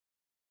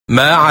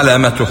ما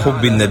علامة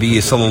حب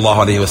النبي صلى الله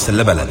عليه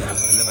وسلم لنا؟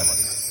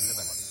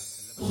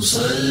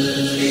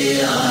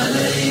 أصلي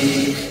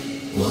عليك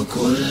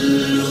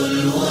وكل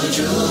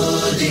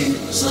الوجود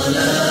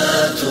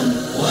صلاة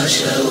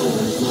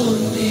وشوق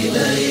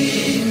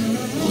إليك.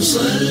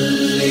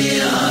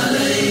 أصلي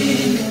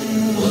عليك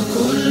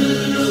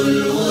وكل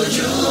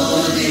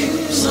الوجود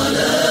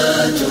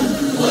صلاة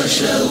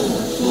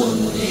وشوق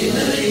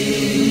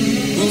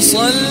إليك.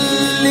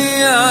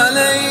 أصلي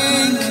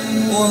عليك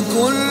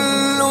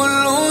وكل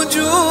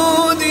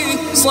الوجود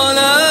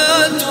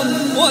صلاة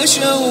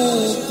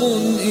وشوق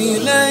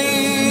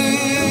إليك.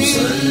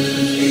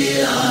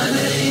 أصلي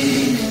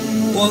عليك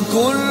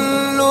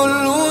وكل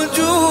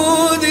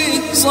الوجود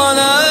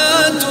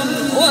صلاة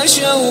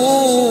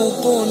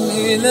وشوق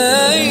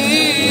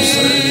إليك.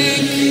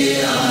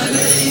 أصلي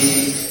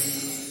عليك.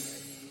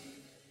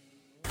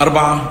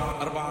 4.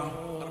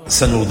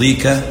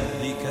 سنرضيك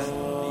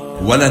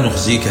ولا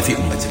نخزيك في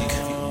أمتك.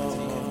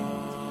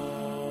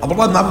 عبد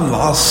الله بن عمرو بن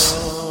العاص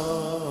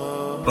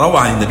روى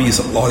عن النبي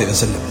صلى الله عليه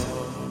وسلم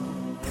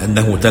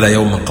أنه تلا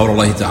يوما قول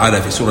الله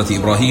تعالى في سورة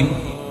إبراهيم: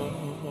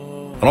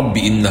 رب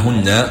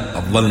إنهن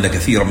أضللن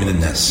كثيرا من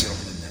الناس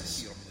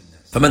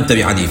فمن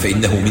تبعني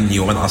فإنه مني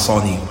ومن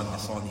عصاني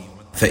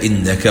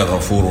فإنك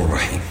غفور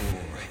رحيم.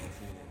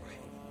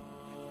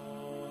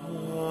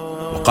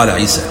 وقال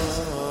عيسى: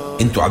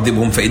 إن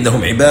تعذبهم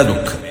فإنهم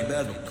عبادك،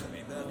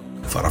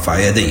 فرفع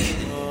يديه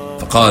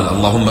فقال: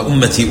 اللهم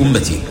أمتي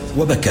أمتي،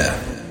 وبكى.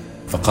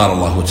 فقال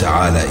الله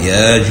تعالى: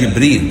 يا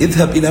جبريل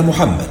اذهب إلى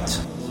محمد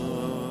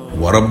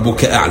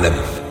وربك أعلم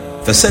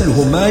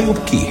فسله ما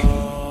يبكيه.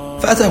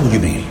 فأتاه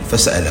جبريل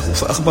فسأله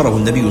فأخبره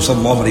النبي صلى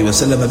الله عليه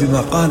وسلم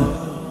بما قال.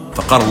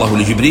 فقال الله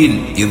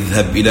لجبريل: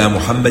 اذهب إلى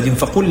محمد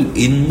فقل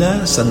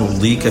إنا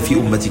سنرضيك في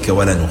أمتك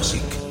ولا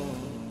نخزيك.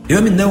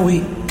 الإمام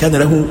النووي كان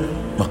له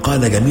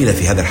مقالة جميلة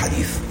في هذا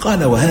الحديث،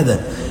 قال: وهذا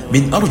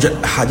من أرجى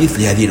أحاديث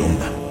لهذه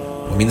الأمة،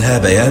 ومنها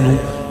بيان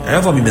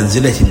عظم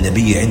منزلة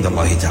النبي عند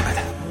الله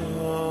تعالى.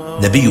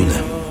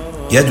 نبينا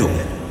يدعو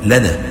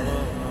لنا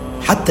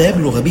حتى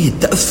يبلغ به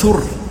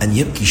التأثر أن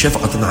يبكي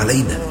شفقة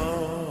علينا،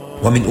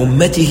 ومن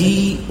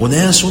أمته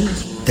أناس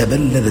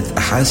تبلدت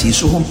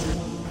أحاسيسهم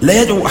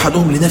لا يدعو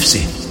أحدهم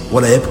لنفسه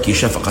ولا يبكي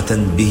شفقة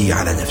به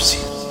على نفسه.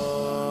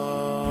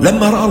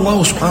 لما رأى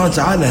الله سبحانه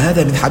وتعالى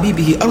هذا من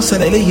حبيبه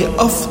أرسل إليه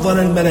أفضل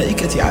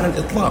الملائكة على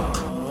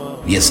الإطلاق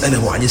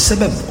ليسأله عن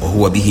السبب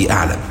وهو به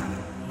أعلم،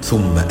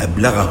 ثم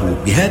أبلغه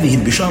بهذه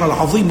البشارة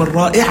العظيمة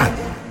الرائعة: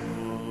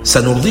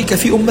 سنرضيك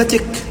في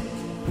أمتك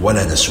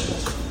ولا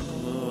نسوك.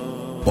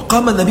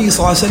 وقام النبي صلى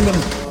الله عليه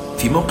وسلم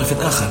في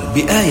موقف آخر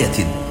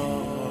بآية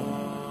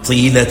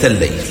طيلة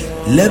الليل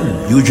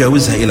لم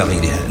يجاوزها إلى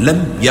غيرها،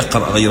 لم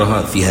يقرأ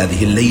غيرها في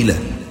هذه الليلة: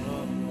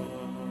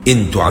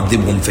 إن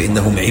تعذبهم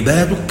فإنهم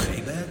عبادك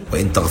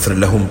وإن تغفر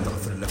لهم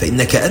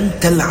فإنك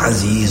أنت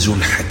العزيز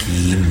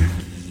الحكيم.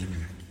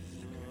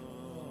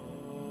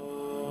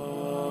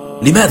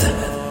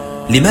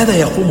 لماذا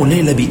يقوم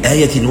الليل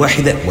بآية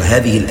واحدة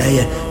وهذه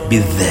الآية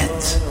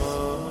بالذات؟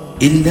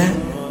 إلا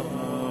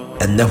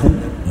أنه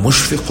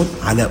مشفق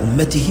على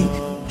أمته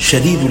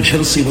شديد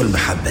الحرص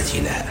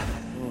والمحبة لها.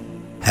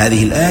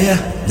 هذه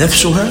الآية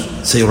نفسها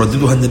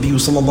سيرددها النبي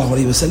صلى الله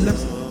عليه وسلم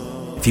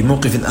في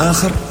موقف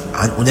آخر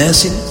عن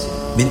أناس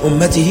من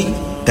أمته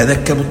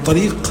تنكبوا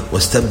الطريق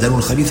واستبدلوا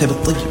الخبيث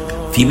بالطيب،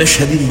 في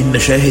مشهد من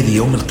مشاهد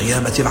يوم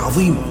القيامة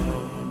العظيم.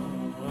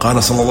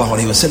 قال صلى الله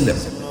عليه وسلم: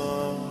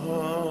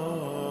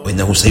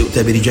 وإنه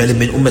سيؤتى برجال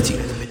من أمتي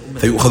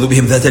فيؤخذ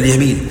بهم ذات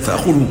اليمين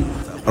فأقول: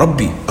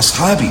 ربي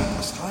أصحابي،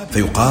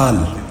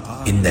 فيقال: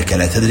 إنك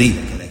لا تدري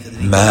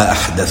ما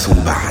أحدثوا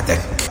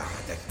بعدك،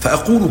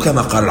 فأقول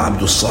كما قال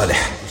العبد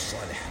الصالح: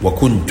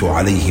 وكنت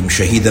عليهم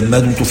شهيدا ما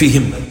دمت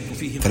فيهم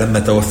فلما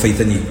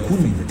توفيتني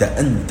كنت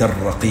أنت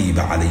الرقيب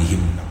عليهم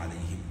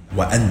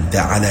وأنت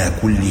على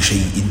كل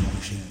شيء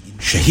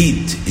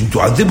شهيد. إن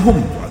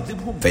تعذبهم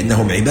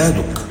فإنهم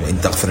عبادك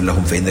وإن تغفر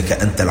لهم فإنك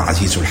أنت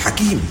العزيز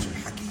الحكيم.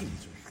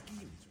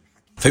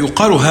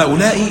 فيقال: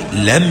 هؤلاء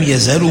لم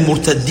يزالوا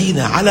مرتدين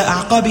على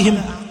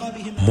أعقابهم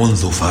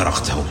منذ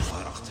فارقتهم.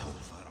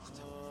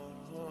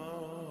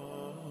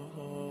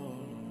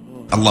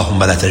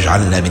 اللهم لا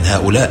تجعلنا من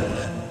هؤلاء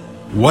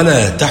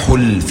ولا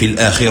تحل في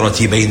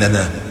الآخرة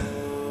بيننا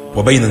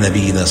وبين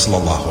نبينا صلى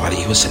الله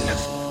عليه وسلم.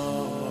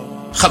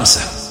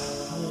 5.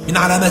 من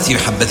علامات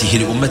محبته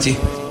لأمته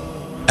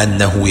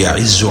أنه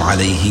يعز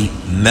عليه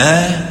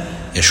ما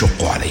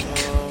يشق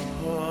عليك.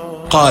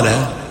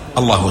 قال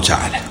الله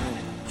تعالى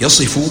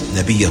يصف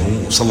نبيه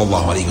صلى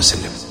الله عليه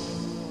وسلم: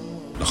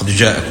 لقد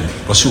جاءكم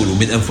رسول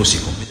من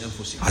أنفسكم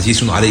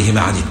عزيز عليه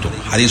ما عنتم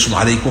حريص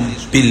عليكم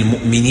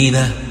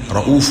بالمؤمنين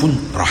رؤوف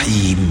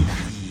رحيم.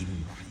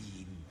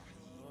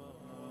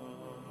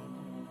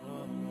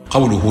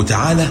 قوله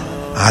تعالى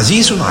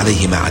عزيز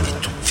عليه ما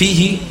عنتم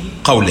فيه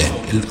قولان: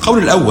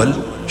 القول الأول: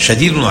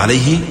 شديد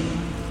عليه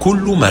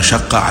كل ما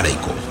شق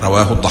عليكم،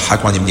 رواه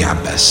الضحاك عن ابن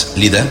عباس.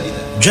 لذا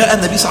جاء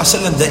النبي صلى الله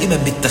عليه وسلم دائما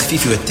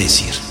بالتخفيف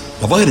والتيسير،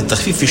 مظاهر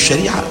التخفيف في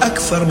الشريعة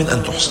أكثر من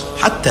أن تحصى،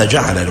 حتى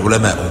جعل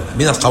العلماء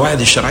من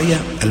القواعد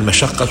الشرعية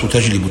المشقة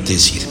تجلب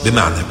التيسير،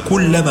 بمعنى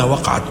كلما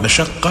وقعت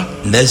مشقة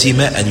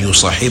لازم أن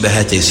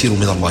يصاحبها تيسير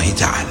من الله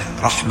تعالى،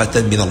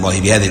 رحمة من الله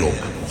بهذه الأمة.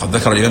 وقد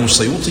ذكر الإمام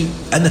السيوطي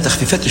أن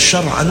تخفيفات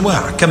الشرع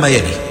أنواع كما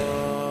يلي: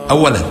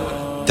 أولا،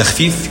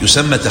 تخفيف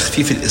يسمى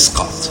تخفيف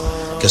الإسقاط،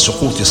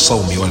 كسقوط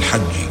الصوم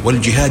والحج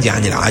والجهاد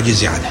عن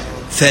العاجز عنه.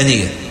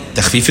 ثانيا،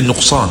 تخفيف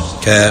النقصان،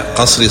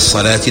 كقصر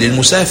الصلاة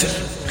للمسافر،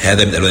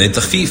 هذا من ألوان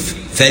التخفيف.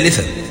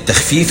 ثالثا،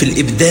 تخفيف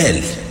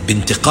الإبدال،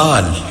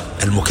 بانتقال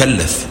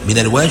المكلف من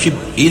الواجب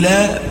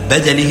إلى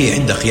بدله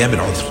عند قيام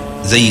العذر.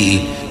 زي إيه؟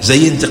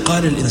 زي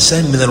انتقال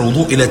الإنسان من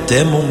الوضوء إلى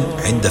التيمم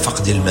عند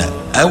فقد الماء،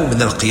 أو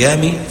من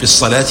القيام في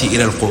الصلاة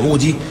إلى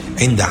القعود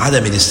عند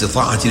عدم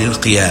الاستطاعة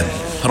للقيام.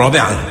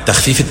 رابعا،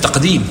 تخفيف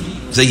التقديم،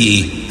 زي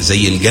إيه؟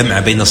 زي الجمع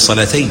بين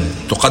الصلاتين،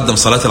 تقدم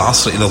صلاة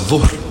العصر إلى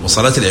الظهر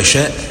وصلاة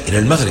العشاء إلى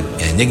المغرب،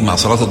 يعني نجمع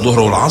صلاة الظهر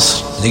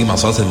والعصر، نجمع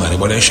صلاة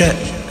المغرب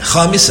والعشاء.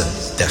 خامسا،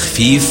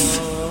 تخفيف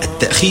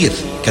التأخير،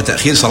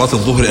 كتأخير صلاة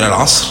الظهر إلى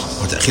العصر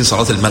وتأخير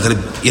صلاة المغرب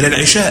إلى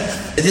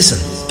العشاء. سادسا،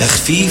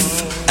 تخفيف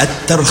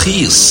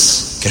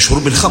الترخيص،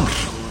 كشرب الخمر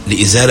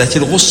لإزالة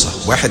الغصة،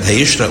 واحد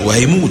هيشرب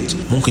وهيموت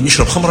ممكن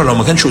يشرب خمرة لو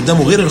ما كانش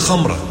قدامه غير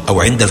الخمرة،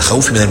 أو عند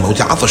الخوف من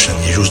الموت عطشا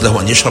يجوز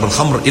له أن يشرب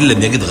الخمر إن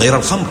لم يجد غير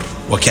الخمر،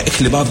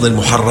 وكأكل بعض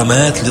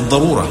المحرمات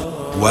للضرورة،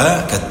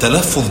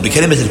 وكالتلفظ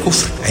بكلمة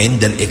الكفر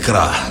عند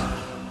الإكراه.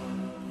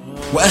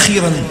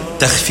 وأخيرا،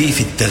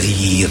 تخفيف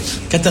التغيير،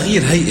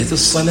 كتغيير هيئة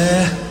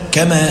الصلاة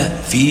كما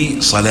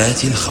في صلاة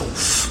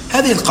الخوف.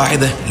 هذه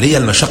القاعدة اللي هي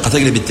المشقة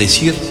تجلب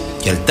التيسير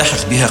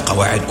يلتحق بها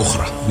قواعد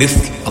أخرى، مثل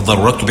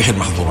الضرورات تبيح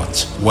المحظورات،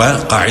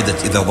 وقاعدة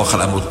إذا ضاق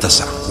الأمر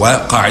اتسع،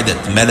 وقاعدة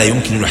ما لا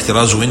يمكن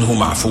الاحتراز منه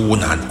معفو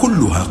عنه.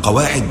 كلها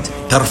قواعد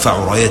ترفع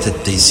راية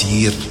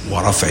التيسير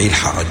ورفع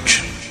الحرج.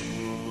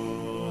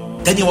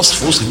 تاني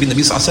وصف وصف به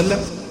النبي صلى الله عليه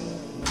وسلم: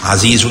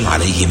 عزيز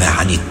عليه ما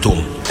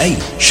عنتم، أي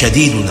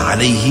شديد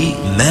عليه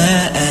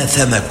ما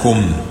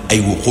آثمكم، أي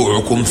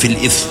وقوعكم في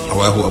الإثم.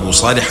 رواه أبو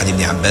صالح عن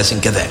ابن عباس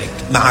كذلك.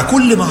 مع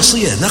كل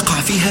معصية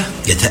نقع فيها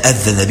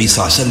يتأذى النبي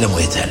صلى الله عليه وسلم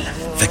ويتألم،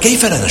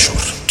 فكيف لا نشعر؟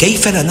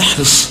 كيف لا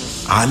نحرص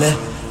على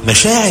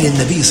مشاعر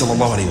النبي صلى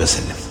الله عليه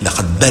وسلم؟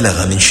 لقد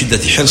بلغ من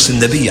شدة حرص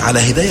النبي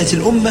على هداية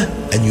الأمة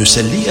أن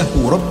يسليه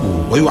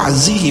ربه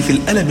ويعزيه في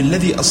الألم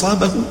الذي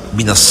أصابه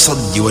من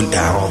الصد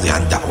والإعراض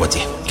عن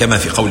دعوته، كما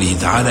في قوله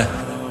تعالى: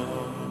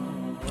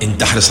 إن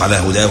تحرص على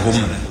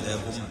هداهم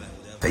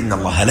فإن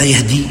الله لا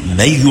يهدي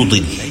من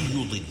يضل.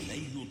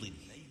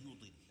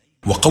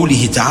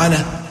 وقوله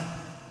تعالى: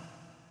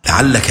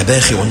 لعلك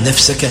باخع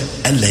نفسك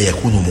ألا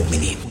يكونوا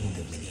مؤمنين.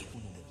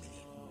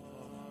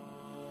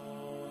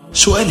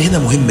 سؤال هنا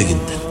مهم جدا: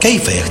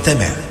 كيف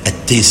يجتمع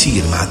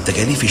التيسير مع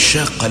التكاليف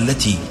الشاقة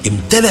التي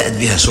امتلأت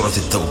بها سورة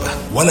التوبة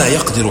ولا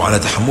يقدر على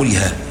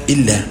تحملها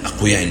إلا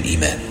أقوياء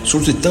الإيمان؟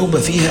 سورة التوبة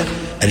فيها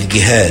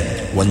الجهاد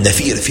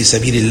والنفير في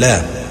سبيل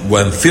الله،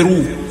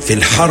 وانفروا في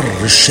الحر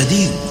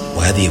الشديد،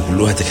 وهذه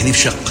كلها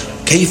تكاليف شاقة.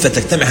 كيف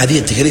تجتمع هذه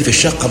التكاليف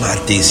الشاقة مع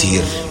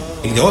التيسير؟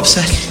 الجواب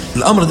سهل.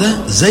 الأمر ده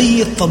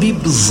زي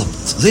الطبيب بالضبط،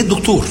 زي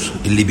الدكتور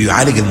اللي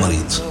بيعالج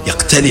المريض،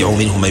 يقتلع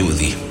منه ما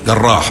يؤذيه.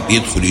 جراح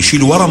بيدخل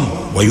يشيل ورم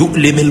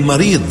ويؤلم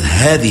المريض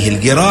هذه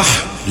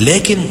الجراح،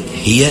 لكن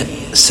هي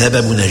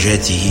سبب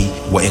نجاته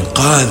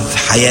وإنقاذ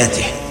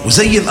حياته.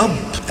 وزي الأب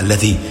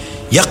الذي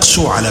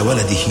يقسو على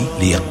ولده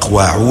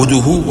ليقوى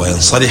عوده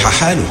وينصلح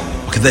حاله.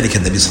 وكذلك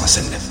النبي صلى الله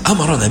عليه وسلم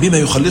أمرنا بما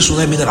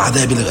يخلصنا من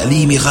العذاب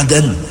الأليم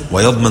غدا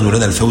ويضمن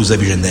لنا الفوز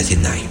بجنات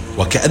النعيم.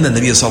 وكأن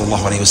النبي صلى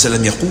الله عليه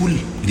وسلم يقول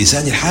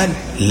بلسان الحال: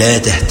 لا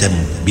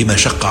تهتموا بما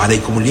شق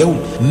عليكم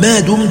اليوم ما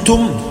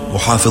دمتم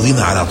محافظين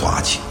على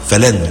طاعتي،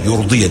 فلن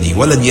يرضيني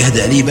ولن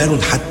يهدأ لي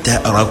بال حتى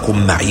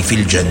أراكم معي في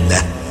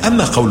الجنة.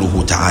 أما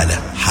قوله تعالى: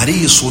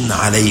 حريص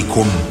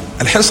عليكم،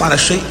 الحرص على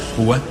الشيء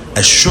هو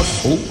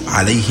الشح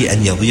عليه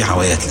أن يضيع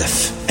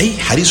ويتلف، أي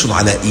حريص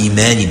على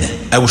إيماننا،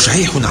 أو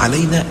شحيح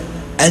علينا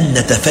أن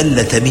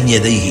نتفلت من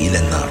يديه إلى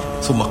النار.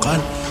 ثم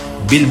قال: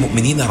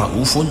 بالمؤمنين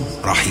رؤوف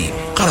رحيم.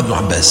 قال ابن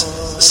عباس: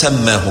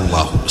 سمى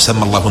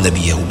الله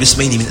نبيه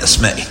باسمين من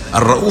أسمائه،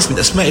 الرؤوف من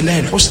أسماء الله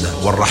الحسنى،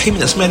 والرحيم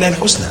من أسماء الله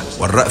الحسنى،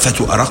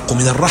 والرأفة أرق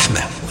من الرحمة،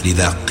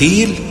 ولذا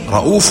قيل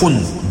رؤوف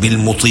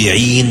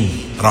بالمطيعين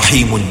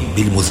رحيم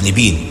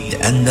بالمذنبين،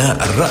 لأن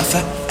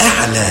الرأفة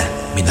أعلى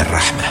من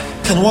الرحمة.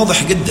 كان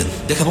واضح جدا،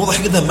 ده كان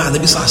واضح جدا مع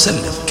النبي صلى الله عليه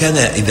وسلم. كان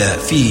إذا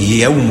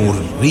فيه يوم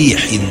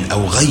ريح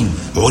أو غيم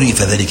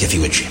عرف ذلك في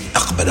وجهه،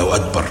 أقبل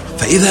وأدبر،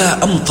 فإذا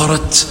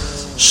أمطرت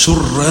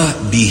سر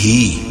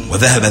به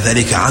وذهب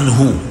ذلك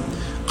عنه.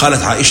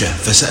 قالت عائشة: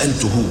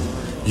 فسألته: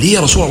 لي يا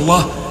رسول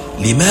الله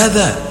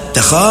لماذا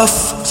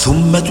تخاف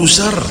ثم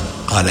تسر؟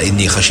 قال: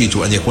 إني خشيت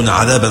أن يكون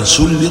عذابا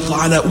سلط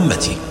على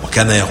أمتي.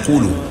 وكان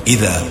يقول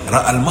إذا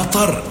رأى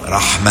المطر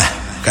رحمة.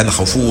 كان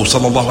خوفه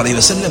صلى الله عليه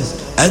وسلم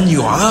أن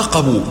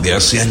يعاقبوا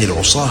بعصيان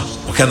العصاة،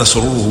 وكان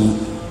سروره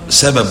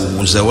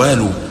سببه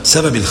زوال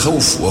سبب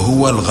الخوف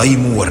وهو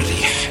الغيم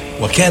والريح.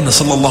 وكان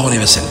صلى الله عليه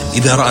وسلم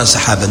إذا رأى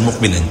سحابا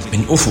مقبلا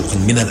من أفق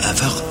من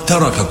الآفاق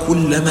ترك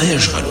كل ما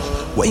يشغله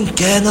وإن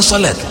كان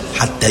صلاته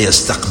حتى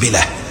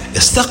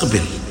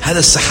يستقبل هذا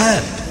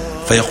السحاب،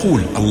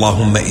 فيقول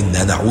اللهم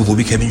إنا نعوذ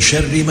بك من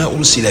شر ما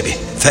أرسل به،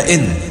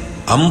 فإن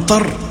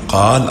أمطر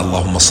قال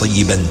اللهم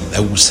صيبا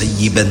أو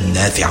سيبا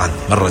نافعا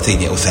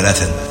مرتين أو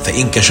ثلاثا،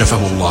 فإن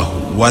كشفه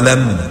الله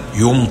ولم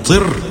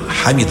يمطر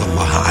حمد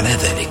الله على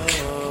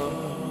ذلك.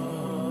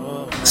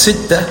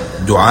 6.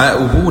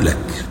 دعاؤه لك.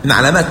 من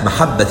علامات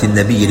محبة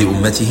النبي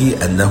لأمته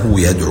أنه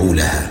يدعو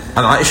لها.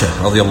 عن عائشة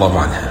رضي الله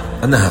عنها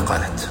أنها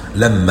قالت: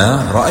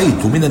 لما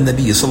رأيت من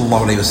النبي صلى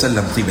الله عليه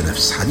وسلم طيب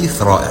نفس،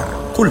 حديث رائع،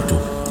 قلت: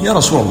 يا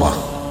رسول الله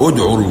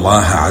ادعو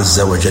الله عز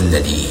وجل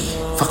لي،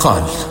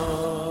 فقال: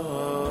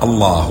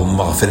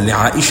 اللهم اغفر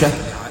لعائشة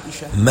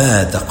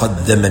ما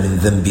تقدم من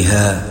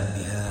ذنبها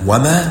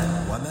وما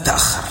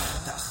تأخر،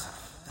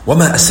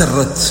 وما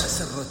أسرت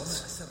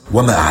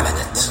وما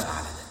أعلنت.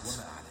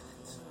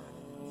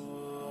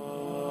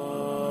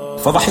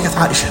 فضحكت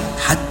عائشة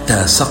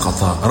حتى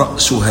سقط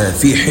رأسها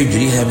في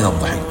حجرها من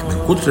الضحك،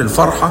 من كتر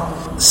الفرحة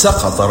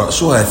سقط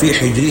رأسها في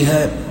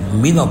حجرها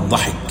من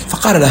الضحك.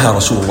 فقال لها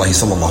رسول الله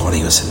صلى الله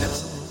عليه وسلم: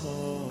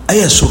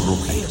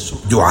 أيسرك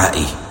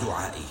دعائي؟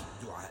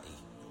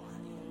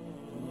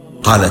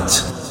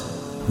 قالت: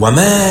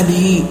 وما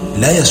لي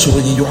لا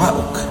يسرني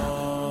دعاؤك؟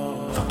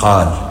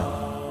 فقال: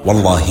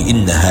 والله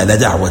إنها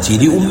لدعوتي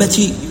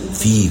لأمتي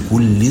في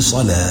كل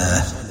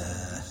صلاة.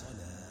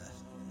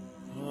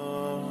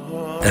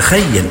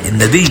 تخيل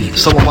النبي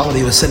صلى الله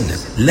عليه وسلم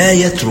لا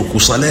يترك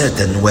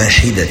صلاة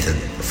واحدة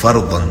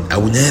فرضا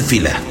أو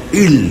نافلة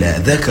إلا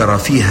ذكر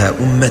فيها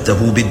أمته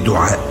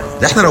بالدعاء.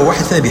 احنا لو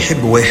واحد فينا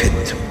بيحب واحد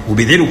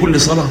وبيدعي له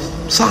كل صلاة،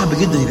 صعب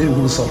جدا يدعي له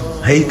كل صلاة،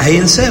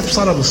 هينساه في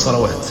صلاة من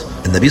الصلوات.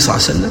 النبي صلى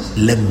الله عليه وسلم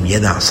لم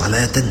يدع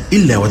صلاة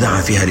إلا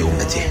ودعا فيها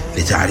لأمته،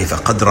 لتعرف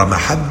قدر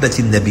محبة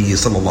النبي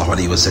صلى الله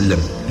عليه وسلم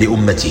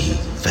لأمته،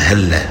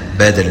 فهلا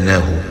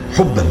بادلناه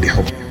حبا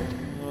بحب.